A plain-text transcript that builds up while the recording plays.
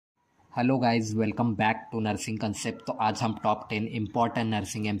Hello guys, welcome back to nursing concept. तो आज हम top 10 important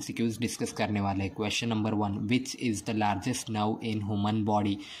nursing MCQs discuss करने वाले हैं। Question number 1, which is the largest nerve in human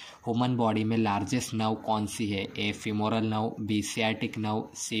body. Human body में largest nerve कौन सी है? ए femoral nerve, B sciatic nerve,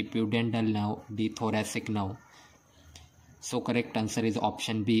 C प्यूडेंटल nerve, D thoracic nerve. So correct answer is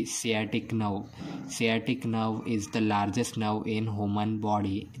option B, sciatic nerve. Sciatic nerve is the largest nerve in human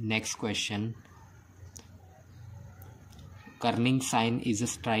body. Next question, Corning sign is a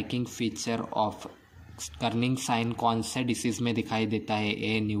striking feature of. Corning sign कौन से disease में दिखाई देता है?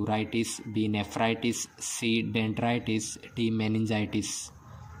 ए neuritis, B nephritis, C डेंड्राइटिस, D meningitis.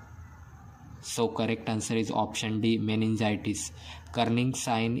 So correct answer is option D, meningitis. Corning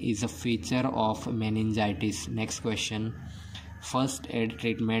sign is a feature of meningitis. Next question, first aid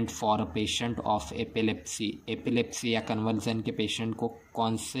treatment for a patient of epilepsy. Epilepsy या conversion के patient को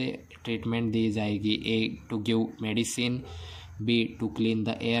कौन से treatment दी जाएगी? ए to give medicine, B to clean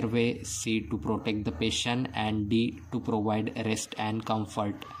the airway, C to protect the patient and D to provide rest and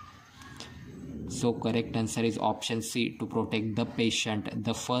comfort. So correct answer is option C, to protect the patient.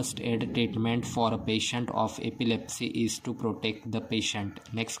 The first aid treatment for a patient of epilepsy is to protect the patient.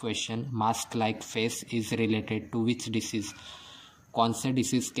 Next question, mask like face is related to which disease. कौन से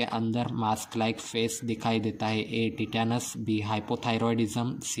disease के अंदर mask like face दिखाई देता है? ए tetanus, B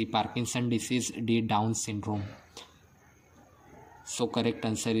hypothyroidism, C Parkinson disease, D down syndrome. So correct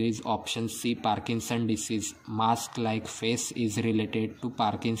answer is option C, Parkinson disease. Mask like face is related to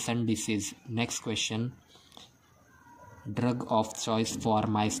Parkinson disease. Next question, drug of choice for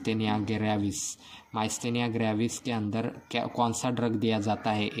myasthenia gravis. Myasthenia gravis के अंदर कौन सा drug दिया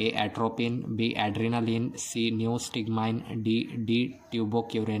जाता है? ए atropine, B adrenaline, C न्यूस्टिग्माइन, D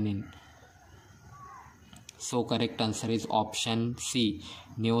ट्यूबोक्यूरेनिन। So correct answer is option C,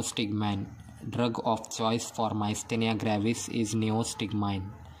 न्यूस्टिग्माइन। Drug of choice for myasthenia gravis is न्यूस्टिग्माइन।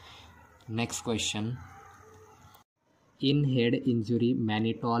 Next question, in head injury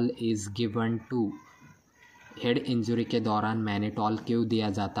mannitol is given to. Head injury के दौरान mannitol क्यों दिया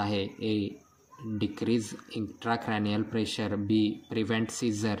जाता है? ए decrease intracranial pressure, B prevent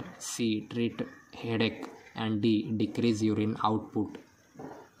scissor, C treat headache and D decrease urine output.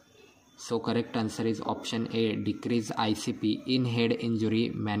 So correct answer is option A, decrease ICP. In head injury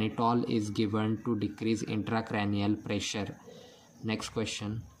mannitol is given to decrease intracranial pressure. Next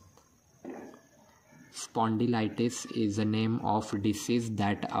question, spondylitis is a name of disease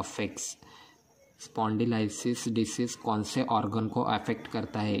that affects. Spondylosis disease कौन से organ को affect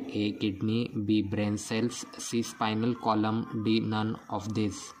करता है? ए kidney, B brain cells, C spinal column, D none of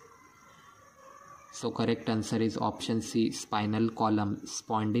this. So correct answer is option C, spinal column.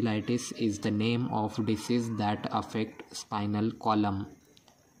 Spondylitis is the name of disease that affect spinal column.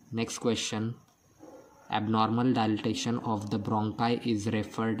 Next question, abnormal dilatation of the bronchi is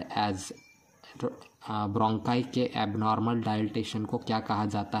referred as. Bronchi के abnormal dilatation को क्या कहा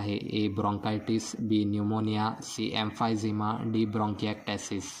जाता है? ए bronchitis, B pneumonia, C emphysema, D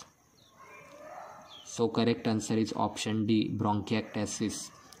bronchiectasis. So correct answer is option D, bronchiectasis.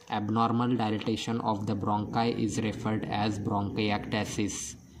 Abnormal dilatation of the bronchi is referred as bronchiectasis.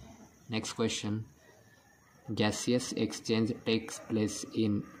 Next question, gaseous exchange takes place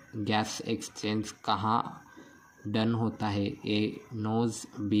in. Gas exchange कहाँ done होता है? ए knows,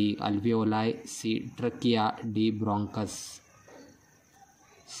 B alveoli, C trachea, D bronchus.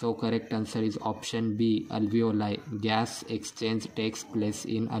 So correct answer is option B, alveoli. Gas exchange takes place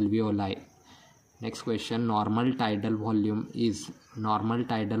in alveoli. Next question, normal tidal volume is. Normal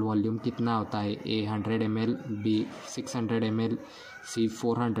tidal volume कितना होता है? ए 100 ml, B 600 ml, C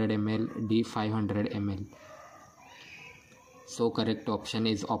 400 ml, D 500 ml। So correct option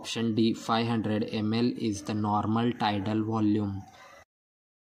is option D, 500 ml is the normal tidal volume.